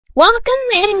Welcome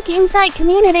in Insight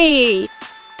community!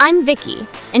 I'm Vicky,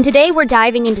 and today we're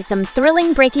diving into some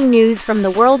thrilling breaking news from the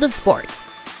world of sports.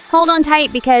 Hold on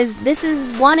tight because this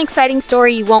is one exciting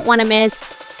story you won't want to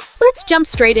miss. Let's jump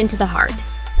straight into the heart.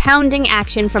 Pounding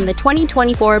action from the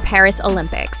 2024 Paris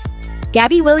Olympics.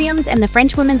 Gabby Williams and the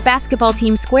French women's basketball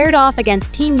team squared off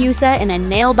against Team USA in a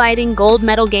nail-biting gold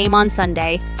medal game on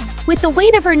Sunday. With the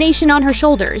weight of her nation on her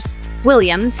shoulders,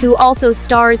 Williams, who also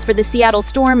stars for the Seattle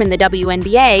Storm in the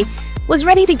WNBA, was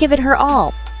ready to give it her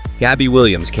all. Gabby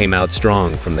Williams came out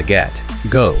strong from the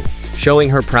get-go, showing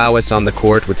her prowess on the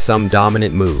court with some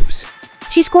dominant moves.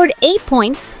 She scored 8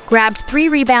 points, grabbed 3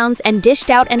 rebounds, and dished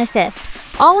out an assist,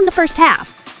 all in the first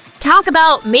half. Talk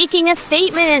about making a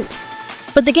statement!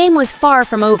 But the game was far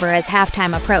from over as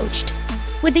halftime approached.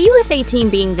 With the USA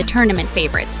team being the tournament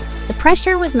favorites, the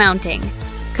pressure was mounting.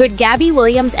 Could Gabby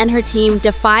Williams and her team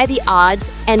defy the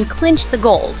odds and clinch the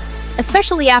gold,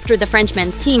 especially after the French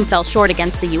men's team fell short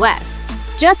against the US?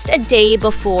 Just a day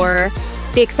before,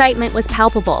 the excitement was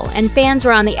palpable and fans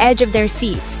were on the edge of their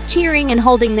seats, cheering and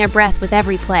holding their breath with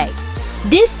every play.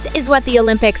 This is what the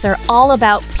Olympics are all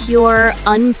about: pure,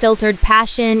 unfiltered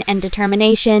passion and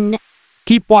determination.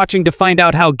 Keep watching to find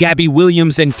out how Gabby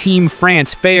Williams and Team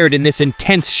France fared in this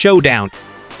intense showdown.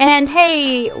 And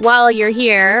hey, while you're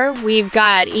here, we've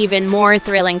got even more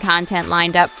thrilling content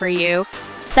lined up for you.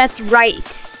 That's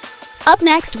right. Up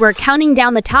next, we're counting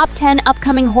down the top 10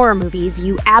 upcoming horror movies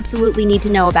you absolutely need to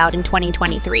know about in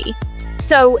 2023.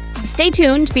 So stay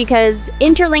tuned because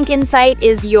Interlink Insight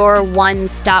is your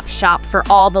one-stop shop for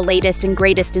all the latest and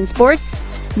greatest in sports,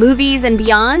 movies, and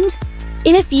beyond.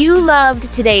 If you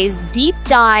loved today's deep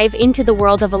dive into the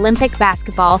world of Olympic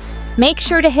basketball, make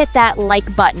sure to hit that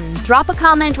like button, drop a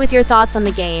comment with your thoughts on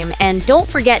the game, and don't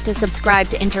forget to subscribe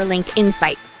to Interlink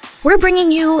Insight. We're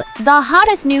bringing you the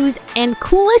hottest news and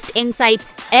coolest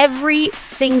insights every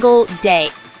single day.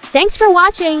 Thanks for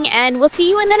watching, and we'll see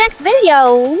you in the next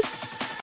video.